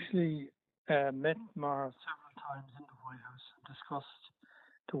 Lincoln actually met Marr several times in the White House and discussed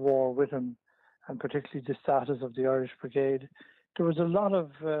the war with him, and particularly the status of the Irish Brigade. There was a lot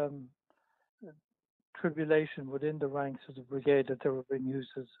of tribulation within the ranks of the brigade that they were being used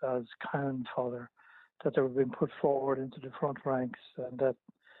as cannon fodder, that they were being put forward into the front ranks, and that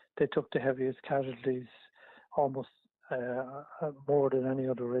they took the heaviest casualties, almost more than any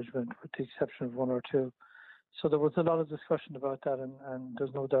other regiment, with the exception of one or two. So there was a lot of discussion about that, and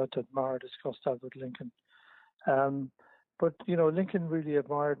there's no doubt that Maher discussed that with Lincoln. But, Lincoln really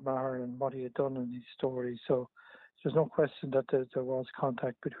admired Maher and what he had done in his story, so there's no question that there was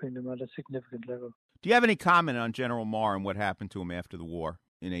contact between them at a significant level. Do you have any comment on General Marr and what happened to him after the war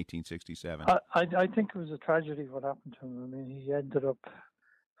in 1867? I think it was a tragedy what happened to him. I mean, he ended up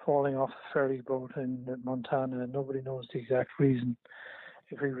falling off a ferry boat in Montana, and nobody knows the exact reason,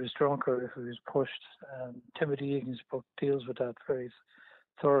 if he was drunk or if he was pushed. Timothy Egan's book deals with that very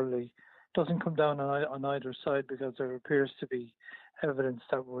thoroughly. Doesn't come down on either side because there appears to be evidence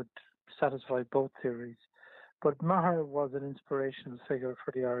that would satisfy both theories. But Maher was an inspirational figure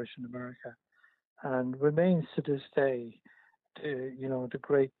for the Irish in America and remains to this day the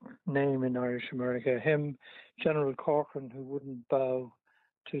great name in Irish America. Him, General Corcoran, who wouldn't bow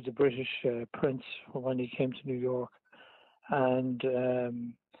to the British prince when he came to New York, and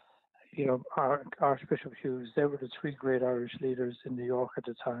Archbishop Hughes. They were the three great Irish leaders in New York at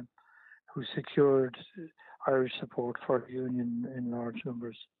the time, who secured Irish support for the Union in large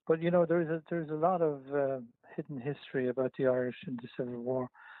numbers. But there's a lot of hidden history about the Irish in the Civil War,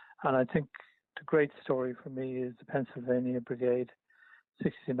 and I think the great story for me is the Pennsylvania Brigade,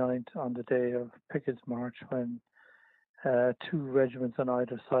 69th, on the day of Pickett's March, when two regiments on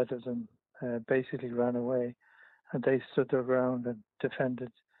either side of them basically ran away, and they stood their ground and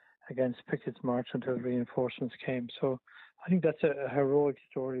defended against Pickett's March until reinforcements came. So I think that's a heroic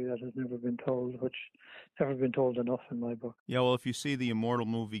story that has never been told, which never been told enough in my book. Yeah, well, if you see the immortal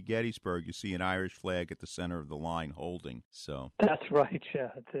movie Gettysburg, you see an Irish flag at the center of the line holding. So that's right. Yeah,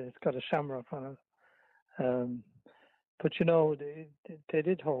 it's got a shamrock on it. But they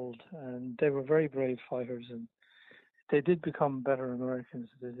did hold, and they were very brave fighters, and they did become better Americans.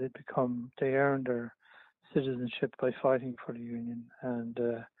 They earned their citizenship by fighting for the Union, and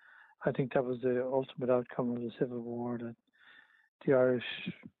I think that was the ultimate outcome of the Civil War, that the Irish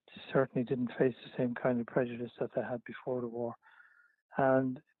certainly didn't face the same kind of prejudice that they had before the war.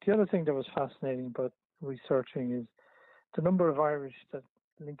 And the other thing that was fascinating about researching is the number of Irish that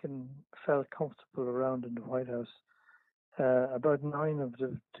Lincoln felt comfortable around in the White House. About 9 of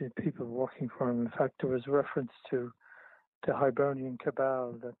the people working for him. In fact, there was reference to the Hibernian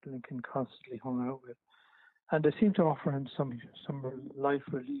cabal that Lincoln constantly hung out with. And they seemed to offer him some life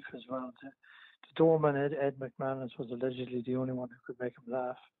relief as well. The doorman, Ed McManus, was allegedly the only one who could make him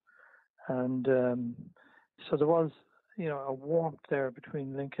laugh. And so there was, a warmth there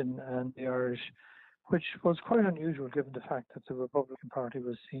between Lincoln and the Irish, which was quite unusual given the fact that the Republican Party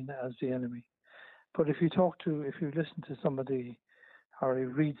was seen as the enemy. But if you listen to or you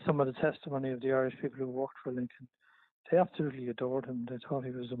read some of the testimony of the Irish people who worked for Lincoln, they absolutely adored him. They thought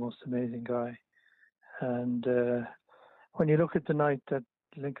he was the most amazing guy. And when you look at the night that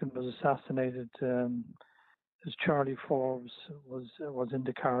Lincoln was assassinated, as Charlie Forbes was in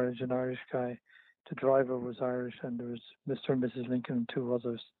the carriage, an Irish guy. The driver was Irish, and there was Mr. and Mrs. Lincoln and 2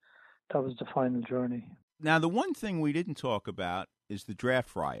 others. That was the final journey. Now, the one thing we didn't talk about is the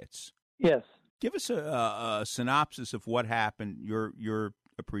draft riots. Yes. Give us a synopsis of what happened, your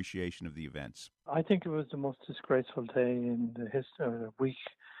appreciation of the events. I think it was the most disgraceful day in the week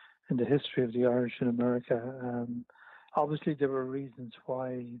in the history of the Irish in America. Obviously, there were reasons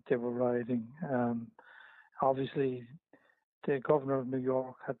why they were rioting. Obviously, the governor of New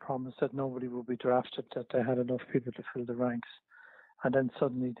York had promised that nobody would be drafted, that they had enough people to fill the ranks. And then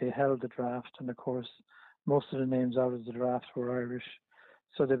suddenly they held the draft, and of course, most of the names out of the draft were Irish.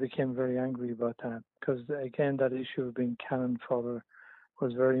 So they became very angry about that, because, again, that issue of being cannon fodder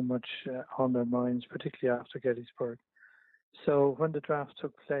was very much on their minds, particularly after Gettysburg. So when the draft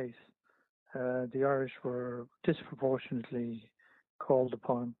took place, the Irish were disproportionately called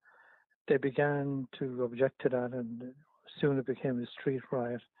upon. They began to object to that, and soon it became a street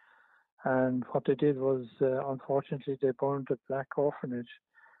riot. And what they did was, unfortunately, they burned a black orphanage,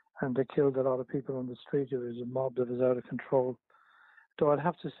 and they killed a lot of people on the street. It was a mob that was out of control. Though I'd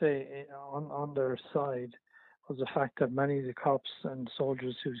have to say, on their side was the fact that many of the cops and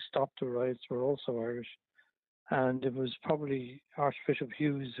soldiers who stopped the riots were also Irish. And it was probably Archbishop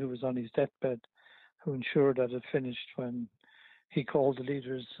Hughes, who was on his deathbed, who ensured that it finished when he called the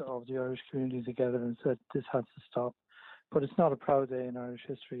leaders of the Irish community together and said, this has to stop. But it's not a proud day in Irish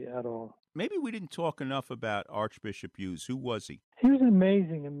history at all. Maybe we didn't talk enough about Archbishop Hughes. Who was he? He was an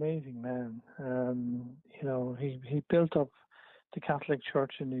amazing, amazing man. He built up the Catholic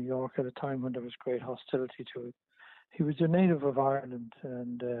Church in New York at a time when there was great hostility to it. He was a native of Ireland,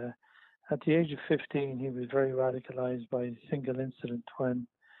 and at the age of 15, he was very radicalized by a single incident when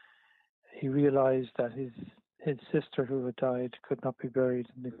he realized that his sister, who had died, could not be buried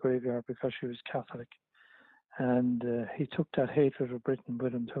in the graveyard because she was Catholic. And he took that hatred of Britain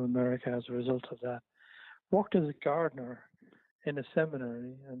with him to America as a result of that. Worked as a gardener in a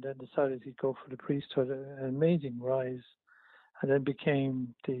seminary, and then decided he'd go for the priesthood, an amazing rise, and then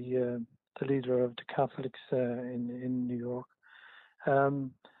became the leader of the Catholics in New York.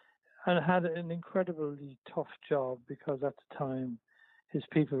 And had an incredibly tough job, because at the time his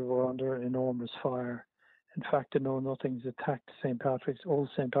people were under enormous fire. In fact, the Know-Nothings attacked old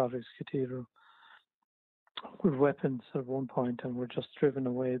St. Patrick's Cathedral with weapons at one point, and were just driven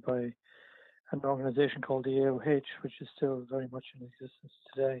away by an organization called the AOH, which is still very much in existence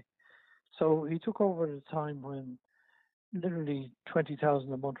today. So he took over at a time when literally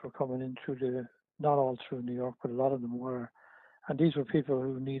 20,000 a month were coming in not all through New York, but a lot of them were. And these were people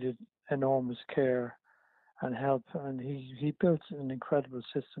who needed enormous care and help. And he built an incredible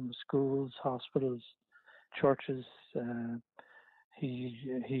system of schools, hospitals, churches.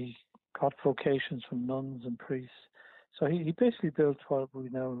 He got vocations from nuns and priests. So he basically built what we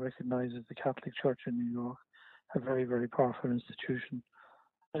now recognize as the Catholic Church in New York, a very, very powerful institution.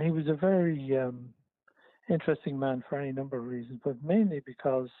 And he was a very interesting man for any number of reasons, but mainly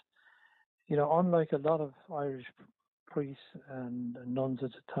because, unlike a lot of Irish priests and nuns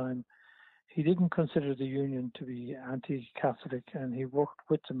at the time, he didn't consider the Union to be anti-Catholic, and he worked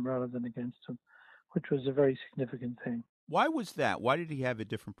with them rather than against them, which was a very significant thing. Why was that? Why did he have a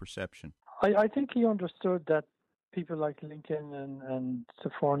different perception? I think he understood that people like Lincoln and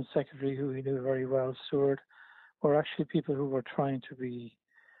the Foreign Secretary, who he knew very well, Seward, were actually people who were trying to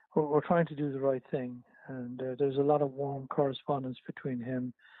do the right thing. And there's a lot of warm correspondence between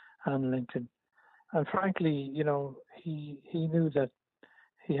him and Lincoln. And frankly, he knew that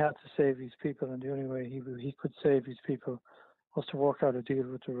he had to save his people, and the only way he could save his people was to work out a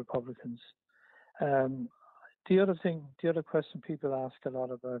deal with the Republicans. The other question people ask a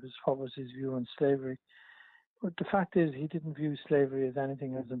lot about is what was his view on slavery. But the fact is, he didn't view slavery as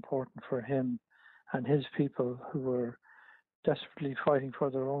anything as important for him and his people, who were desperately fighting for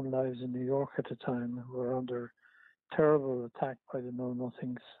their own lives in New York at the time, who were under terrible attack by the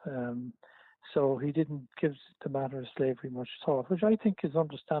Know-Nothings. So he didn't give the matter of slavery much thought, which I think is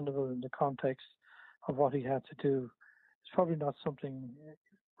understandable in the context of what he had to do. It's probably not something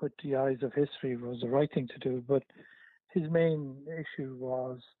with the eyes of history was the right thing to do, but his main issue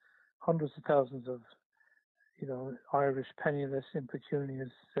was hundreds of thousands of Irish penniless,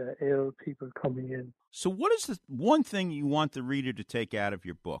 impecunious, ill people coming in. So what is the one thing you want the reader to take out of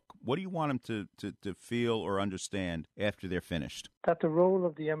your book? What do you want them to feel or understand after they're finished? That the role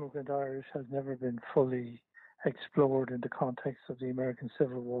of the immigrant Irish has never been fully explored in the context of the American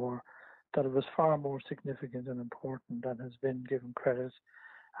Civil War, that it was far more significant and important than has been given credit,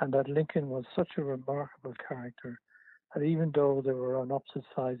 and that Lincoln was such a remarkable character that even though they were on opposite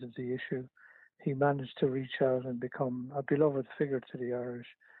sides of the issue, he managed to reach out and become a beloved figure to the Irish,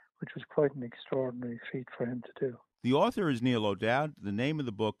 which was quite an extraordinary feat for him to do. The author is Neil O'Dowd. The name of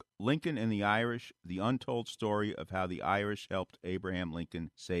the book, Lincoln and the Irish, The Untold Story of How the Irish Helped Abraham Lincoln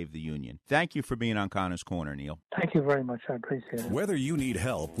Save the Union. Thank you for being on Connor's Corner, Neil. Thank you very much. I appreciate it. Whether you need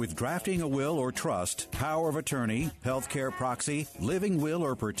help with drafting a will or trust, power of attorney, healthcare proxy, living will,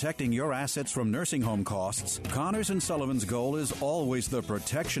 or protecting your assets from nursing home costs, Connors & Sullivan's goal is always the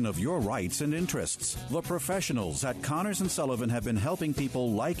protection of your rights and interests. The professionals at Connors & Sullivan have been helping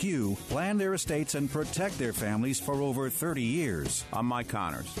people like you plan their estates and protect their families for over 30 years. I'm Mike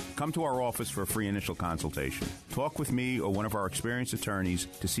Connors. Come to our office for a free initial consultation. Talk with me or one of our experienced attorneys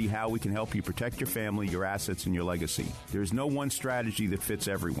to see how we can help you protect your family, your assets, and your legacy. There is no one strategy that fits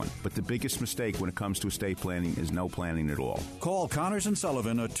everyone, but the biggest mistake when it comes to estate planning is no planning at all. Call Connors &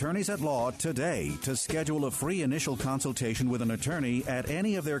 Sullivan, attorneys at law, today to schedule a free initial consultation with an attorney at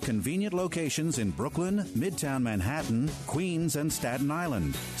any of their convenient locations in Brooklyn, Midtown Manhattan, Queens, and Staten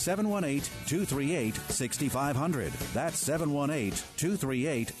Island. 718-238-6500. That's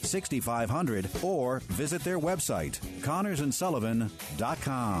 718-238-6500, or visit their website,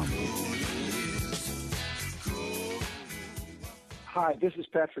 connorsandsullivan.com. Hi, this is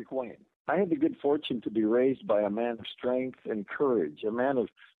Patrick Wayne. I had the good fortune to be raised by a man of strength and courage, a man of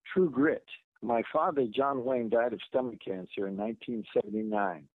true grit. My father, John Wayne, died of stomach cancer in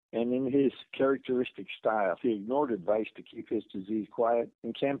 1979. And in his characteristic style, he ignored advice to keep his disease quiet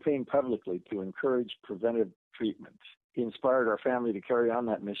and campaigned publicly to encourage preventive treatment. He inspired our family to carry on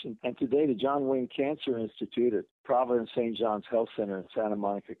that mission. And today, the John Wayne Cancer Institute at Providence St. John's Health Center in Santa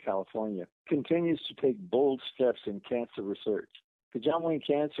Monica, California, continues to take bold steps in cancer research. The John Wayne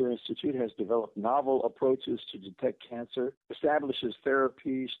Cancer Institute has developed novel approaches to detect cancer, establishes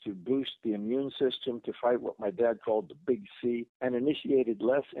therapies to boost the immune system to fight what my dad called the Big C, and initiated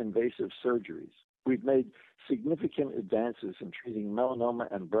less invasive surgeries. We've made significant advances in treating melanoma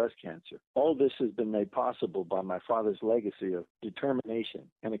and breast cancer. All this has been made possible by my father's legacy of determination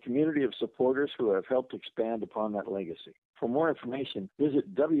and a community of supporters who have helped expand upon that legacy. For more information,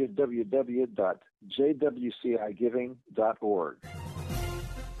 visit www.jwcigiving.org.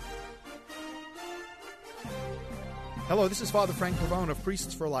 Hello, this is Father Frank Pavone of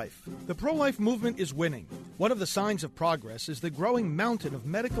Priests for Life. The pro-life movement is winning. One of the signs of progress is the growing mountain of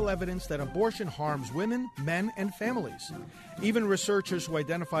medical evidence that abortion harms women, men, and families. Even researchers who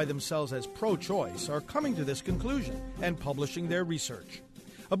identify themselves as pro-choice are coming to this conclusion and publishing their research.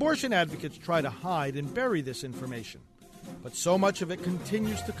 Abortion advocates try to hide and bury this information, but so much of it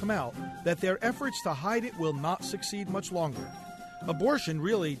continues to come out that their efforts to hide it will not succeed much longer. Abortion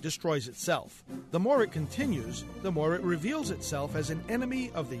really destroys itself. The more it continues, the more it reveals itself as an enemy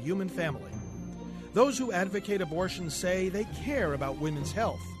of the human family. Those who advocate abortion say they care about women's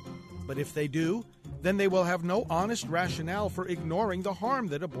health. But if they do, then they will have no honest rationale for ignoring the harm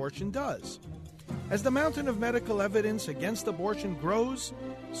that abortion does. As the mountain of medical evidence against abortion grows,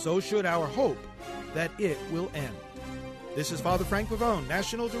 so should our hope that it will end. This is Father Frank Pavone,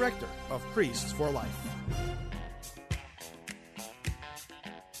 National Director of Priests for Life.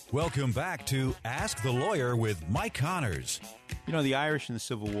 Welcome back to Ask the Lawyer with Mike Connors. You know, the Irish in the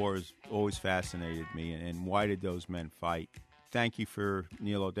Civil War has always fascinated me, and why did those men fight? Thank you for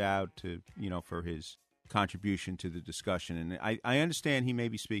Neil O'Dowd for his contribution to the discussion. And I understand he may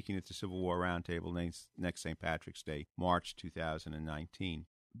be speaking at the Civil War Roundtable next St. Patrick's Day, March 2019.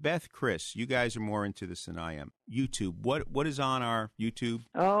 Beth, Chris, you guys are more into this than I am. YouTube, what is on our YouTube?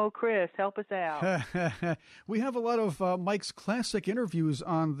 Oh, Chris, help us out. We have a lot of Mike's classic interviews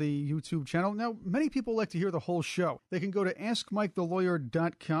on the YouTube channel. Now, many people like to hear the whole show. They can go to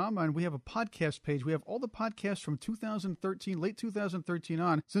AskMikeTheLawyer.com, and we have a podcast page. We have all the podcasts from 2013, late 2013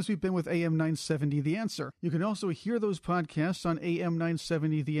 on, since we've been with AM 970 The Answer. You can also hear those podcasts on AM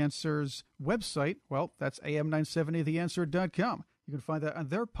 970 The Answer's website. Well, that's AM970TheAnswer.com. You can find that on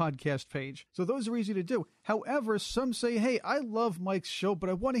their podcast page. So those are easy to do. However, some say, hey, I love Mike's show, but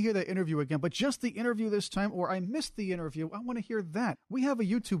I want to hear that interview again. But just the interview this time, or I missed the interview, I want to hear that. We have a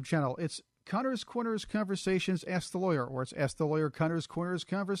YouTube channel. It's Connors Corners Conversations Ask the Lawyer, or it's Ask the Lawyer Connors Corners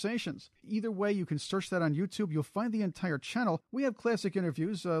Conversations. Either way, you can search that on YouTube. You'll find the entire channel. We have classic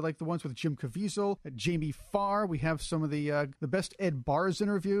interviews like the ones with Jim Caviezel, Jamie Farr. We have some of the best Ed Barrs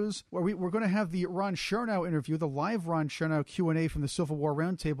interviews. Where we're going to have the Ron Chernow interview, the live Ron Chernow Q&A from the Civil War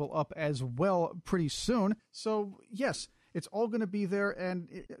Roundtable up as well pretty soon. So, yes. It's all going to be there, and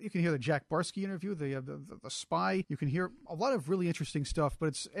you can hear the Jack Barsky interview, the spy. You can hear a lot of really interesting stuff, but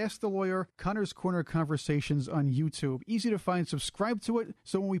it's Ask the Lawyer, Connors Corner Conversations on YouTube. Easy to find. Subscribe to it,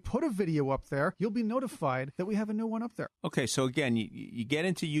 so when we put a video up there, you'll be notified that we have a new one up there. Okay, so again, you get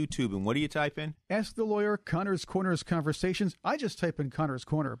into YouTube, and what do you type in? Ask the Lawyer, Connors Corners Conversations. I just type in Connors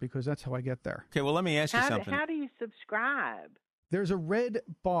Corner because that's how I get there. Okay, well, let me ask you something. How do you subscribe? There's a red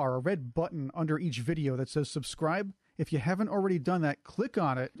bar, a red button under each video that says subscribe. If you haven't already done that, click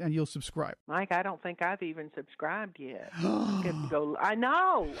on it and you'll subscribe. Mike, I don't think I've even subscribed yet. I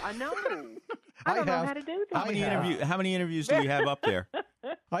know. I don't know how to do this. How many interviews do we have up there?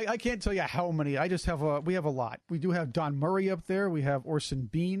 I can't tell you how many. I just have we have a lot. We do have Don Murray up there. We have Orson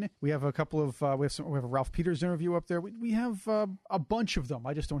Bean. We have a couple of we have a Ralph Peters interview up there. We have a bunch of them.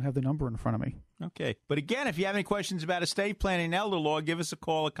 I just don't have the number in front of me. Okay. But again, if you have any questions about estate planning and elder law, give us a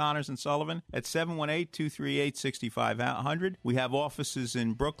call at Connors and Sullivan at 718-238-6500. We have offices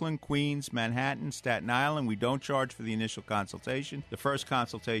in Brooklyn, Queens, Manhattan, Staten Island. We don't charge for the initial consultation. The first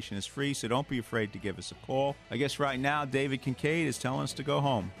consultation is free, so don't be afraid to give us a call. I guess right now, David Kincaid is telling us to go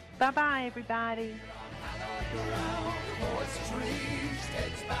home. Bye-bye, everybody.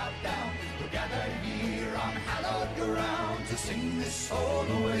 To sing this soul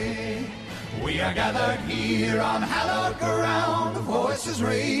away. We are gathered here on hallowed ground, the voices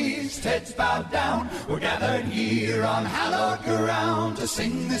raised, heads bowed down. We're gathered here on hallowed ground to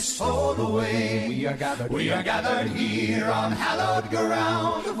sing this soul away. We are gathered here on hallowed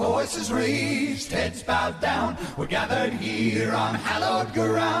ground, the voices raised, heads bowed down. We're gathered here on hallowed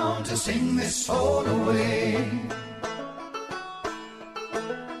ground to sing this soul away.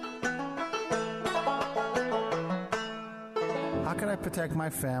 How can I protect my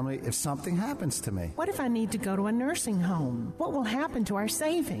family if something happens to me? What if I need to go to a nursing home? What will happen to our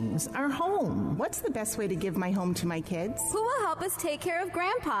savings, our home? What's the best way to give my home to my kids? Who will help us take care of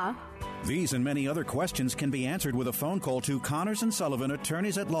Grandpa? These and many other questions can be answered with a phone call to Connors and Sullivan,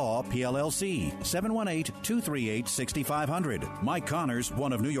 Attorneys at Law, PLLC, 718-238-6500. Mike Connors,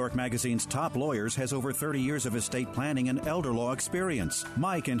 one of New York Magazine's top lawyers, has over 30 years of estate planning and elder law experience.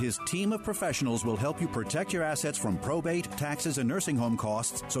 Mike and his team of professionals will help you protect your assets from probate, taxes, and nursing home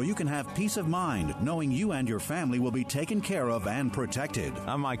costs so you can have peace of mind knowing you and your family will be taken care of and protected.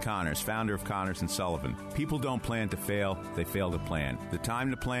 I'm Mike Connors, founder of Connors and Sullivan. People don't plan to fail, they fail to plan. The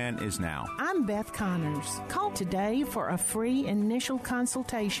time to plan is now. I'm Beth Connors. Call today for a free initial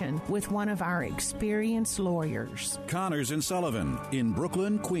consultation with one of our experienced lawyers. Connors and Sullivan in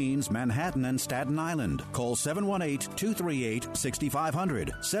Brooklyn, Queens, Manhattan, and Staten Island. Call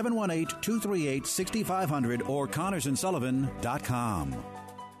 718-238-6500, 718-238-6500, or ConnorsandSullivan.com.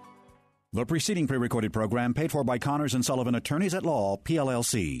 The preceding pre-recorded program paid for by Connors and Sullivan, Attorneys at Law,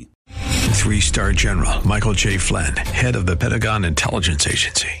 PLLC. 3-star General Michael J. Flynn, head of the Pentagon Intelligence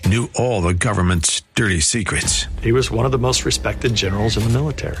Agency, knew all the government's dirty secrets. He was one of the most respected generals in the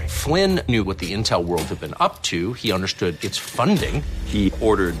military. Flynn knew what the intel world had been up to. He understood its funding. He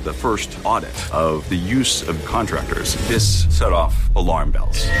ordered the first audit of the use of contractors. This set off alarm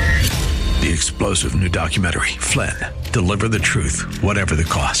bells. The explosive new documentary, Flynn, Deliver the Truth, Whatever the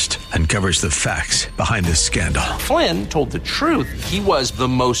Cost, uncovers the facts behind this scandal. Flynn told the truth. He was the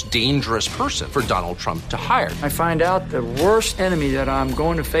most dangerous person for Donald Trump to hire. I find out the worst enemy that I'm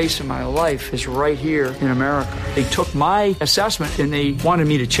going to face in my life is right here in America. They took my assessment and they wanted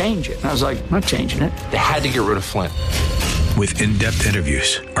me to change it. And I was like, I'm not changing it. They had to get rid of Flynn. With in-depth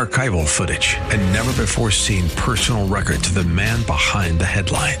interviews, archival footage, and never-before-seen personal records of the man behind the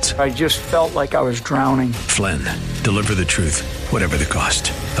headlines. I just felt like I was drowning. Flynn, Deliver the Truth, Whatever the Cost.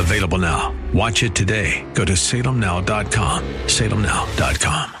 Available now. Watch it today. Go to salemnow.com.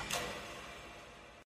 salemnow.com.